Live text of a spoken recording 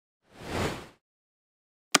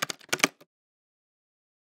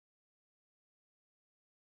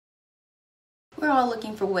We're all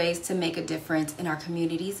looking for ways to make a difference in our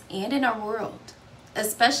communities and in our world.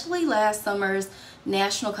 Especially last summer's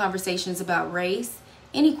national conversations about race,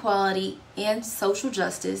 inequality, and social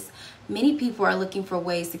justice, many people are looking for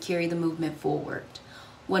ways to carry the movement forward.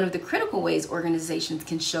 One of the critical ways organizations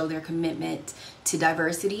can show their commitment to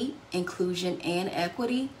diversity, inclusion, and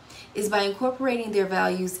equity is by incorporating their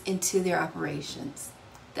values into their operations.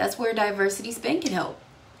 That's where Diversity Spend can help.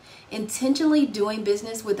 Intentionally doing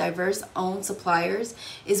business with diverse-owned suppliers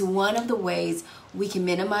is one of the ways we can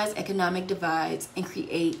minimize economic divides and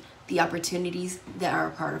create the opportunities that are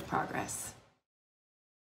a part of progress.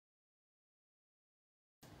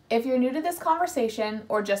 If you're new to this conversation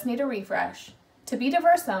or just need a refresh, to be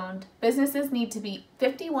diverse-owned, businesses need to be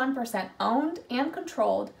 51% owned and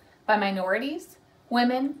controlled by minorities,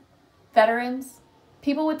 women, veterans,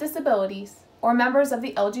 people with disabilities, or members of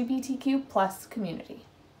the LGBTQ+ community.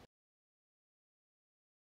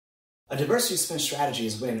 A diversity spend strategy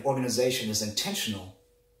is when an organization is intentional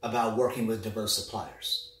about working with diverse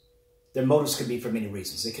suppliers. Their motives could be for many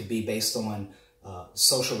reasons. It could be based on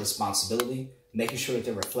social responsibility, making sure that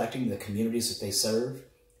they're reflecting the communities that they serve.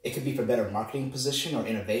 It could be for better marketing position or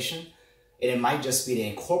innovation. And it might just be to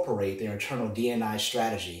incorporate their internal D&I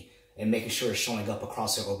strategy and making sure it's showing up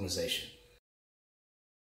across their organization.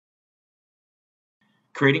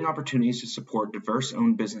 Creating opportunities to support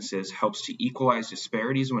diverse-owned businesses helps to equalize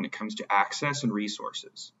disparities when it comes to access and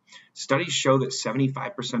resources. Studies show that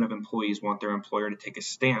 75% of employees want their employer to take a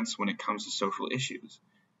stance when it comes to social issues.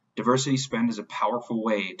 Diversity Spend is a powerful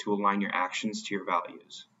way to align your actions to your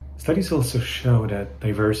values. Studies also show that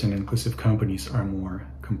diverse and inclusive companies are more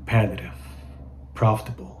competitive,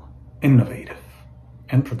 profitable, innovative,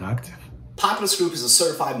 and productive. Populous Group is a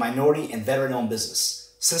certified minority and veteran-owned business.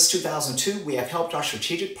 Since 2002, we have helped our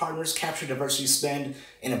strategic partners capture diversity spend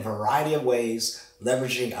in a variety of ways,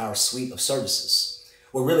 leveraging our suite of services.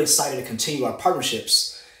 We're really excited to continue our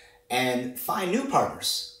partnerships and find new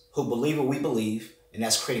partners who believe what we believe, and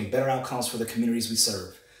that's creating better outcomes for the communities we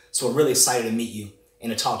serve. So we're really excited to meet you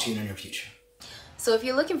and to talk to you in the near future. So if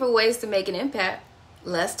you're looking for ways to make an impact,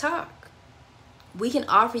 let's talk. We can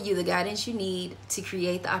offer you the guidance you need to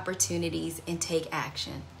create the opportunities and take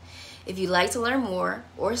action. If you'd like to learn more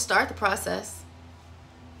or start the process,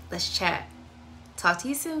 let's chat. Talk to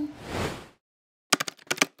you soon.